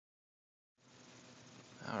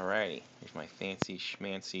Alrighty, here's my fancy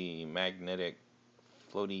schmancy magnetic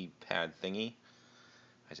floaty pad thingy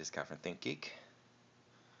I just got from ThinkGeek.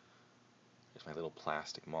 There's my little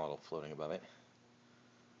plastic model floating above it.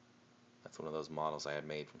 That's one of those models I had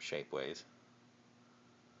made from Shapeways.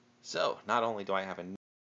 So, not only do I have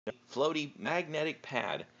a floaty magnetic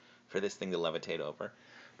pad for this thing to levitate over,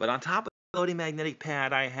 but on top of the floaty magnetic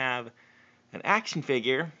pad I have an action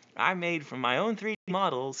figure I made from my own 3D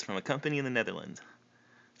models from a company in the Netherlands.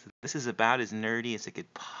 So this is about as nerdy as it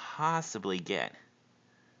could possibly get.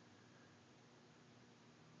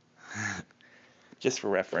 Just for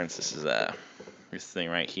reference, this is this thing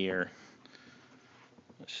right here.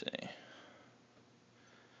 Let's see.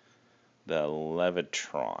 The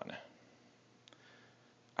Levitron.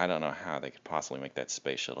 I don't know how they could possibly make that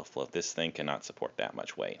space shuttle float. This thing cannot support that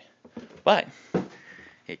much weight. But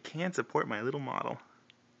it can support my little model.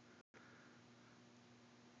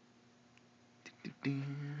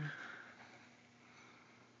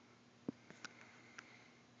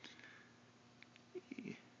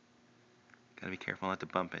 Gotta be careful not to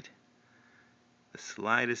bump it. The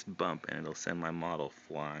slightest bump and it'll send my model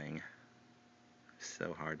flying.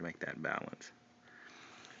 So hard to make that balance.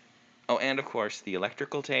 Oh, and of course the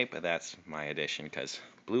electrical tape, that's my addition because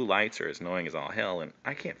blue lights are as annoying as all hell and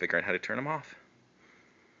I can't figure out how to turn them off.